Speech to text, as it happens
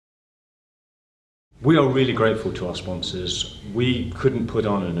We are really grateful to our sponsors. We couldn't put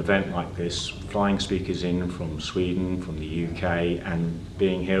on an event like this, flying speakers in from Sweden, from the UK, and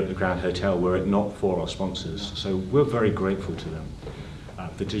being here at the Grand Hotel were it not for our sponsors. So we're very grateful to them.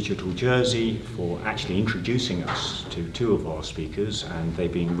 The Digital Jersey for actually introducing us to two of our speakers, and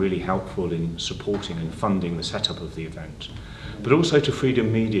they've been really helpful in supporting and funding the setup of the event. But also to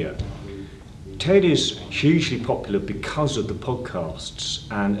Freedom Media. TED is hugely popular because of the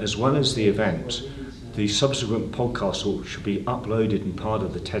podcasts, and as well as the event, the subsequent podcasts should be uploaded and part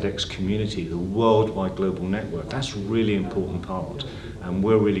of the TEDx community, the worldwide global network. That's a really important part, and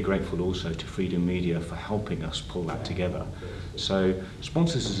we're really grateful also to Freedom Media for helping us pull that together. So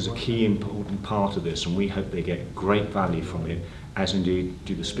sponsors is a key important part of this, and we hope they get great value from it, as indeed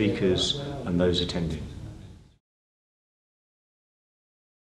do the speakers and those attending.